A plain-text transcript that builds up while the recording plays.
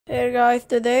Hey guys,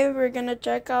 today we're gonna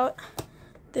check out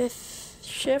this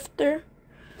shifter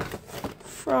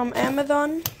from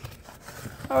Amazon.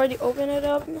 I already opened it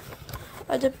up.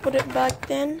 I just put it back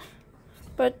in,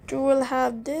 but you will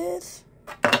have this,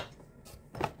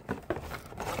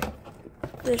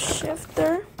 the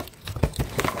shifter,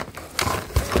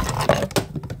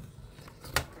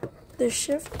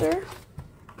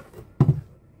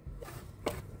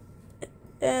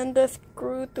 and the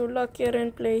screw to lock it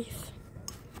in place.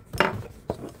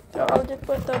 So I'll just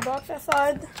put the box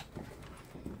aside.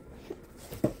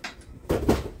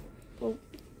 Oh.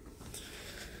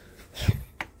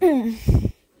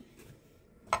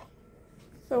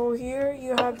 So here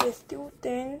you have this two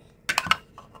thing.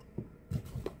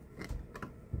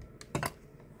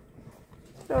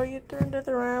 So you turn it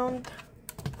around.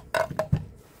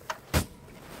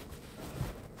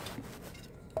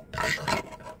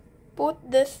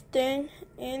 Put this thing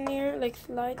in here, like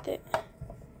slide it.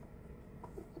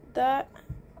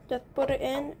 Just put it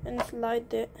in and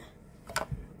slide it.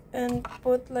 And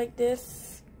put like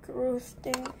this screw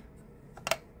thing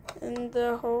in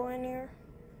the hole in here.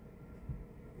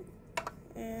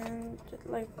 And just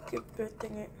like keep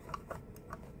twisting it.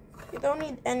 You don't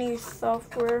need any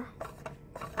software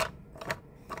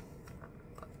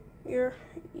here.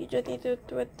 You just need to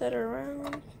twist it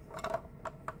around.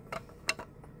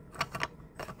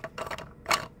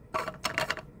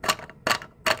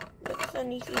 That's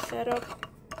an easy setup.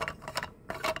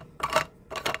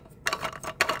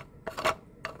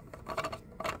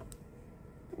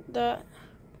 That.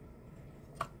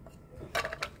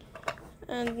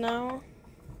 And now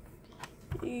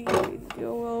you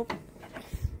will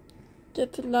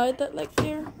just slide that like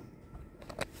here,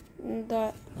 and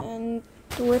that, and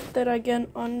twist it again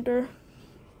under.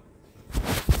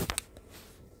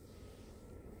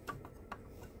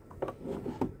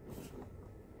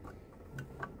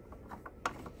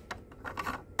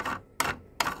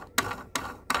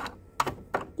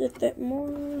 Just that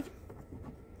more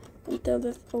until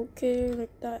it's okay, like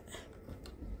that.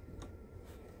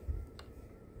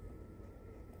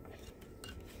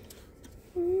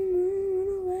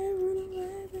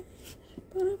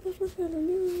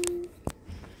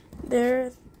 There,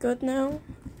 it's good now.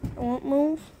 I won't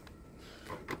move.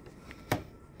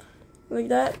 Like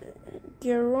that.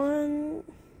 Gear 1,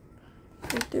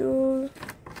 gear 2,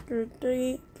 gear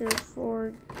 3, gear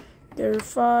 4, gear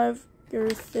 5,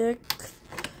 gear 6.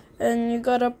 And you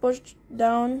gotta push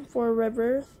down for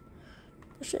reverse.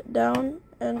 Push it down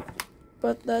and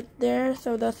put that there,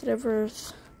 so that's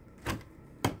reverse.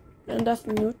 And that's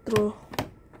neutral.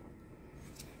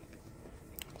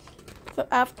 So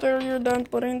after you're done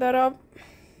putting that up,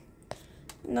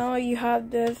 now you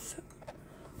have this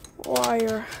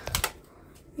wire.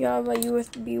 You have a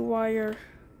USB wire.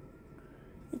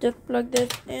 You just plug this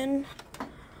in,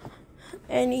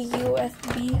 any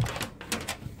USB.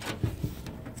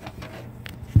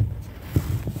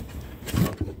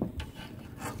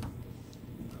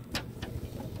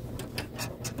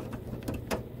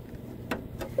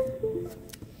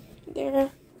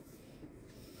 There.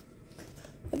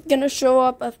 It's gonna show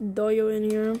up as Doyo in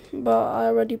here, but I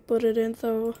already put it in,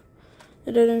 so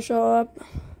it didn't show up.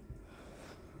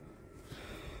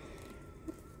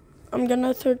 I'm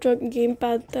gonna search up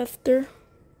gamepad tester.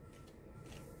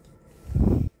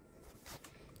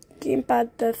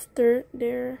 Gamepad tester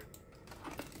there.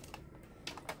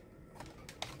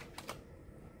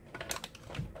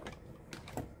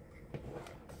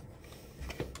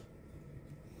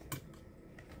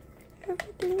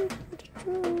 Everything is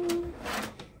true.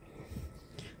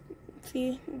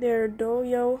 See, there,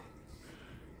 Doyo.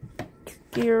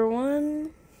 Gear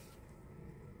 1.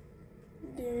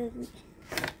 There.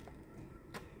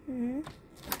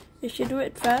 You should do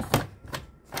it fast.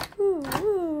 Ooh,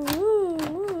 ooh, ooh,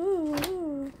 ooh,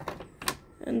 ooh.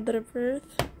 And reverse.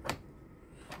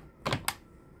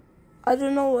 I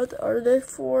don't know what are they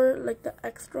for, like the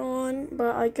extra one,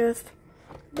 but I guess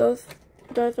those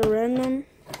are random.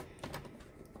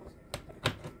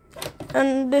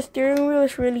 And the steering wheel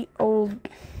is really old.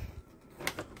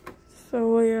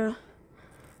 So yeah,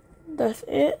 that's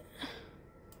it.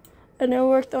 And it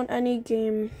works on any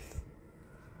game.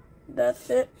 That's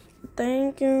it.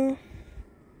 Thank you.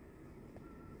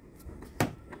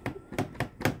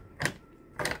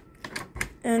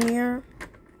 And here,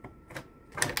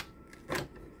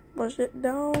 push it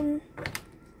down,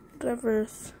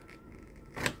 reverse.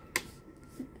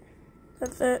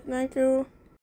 That's it. Thank you.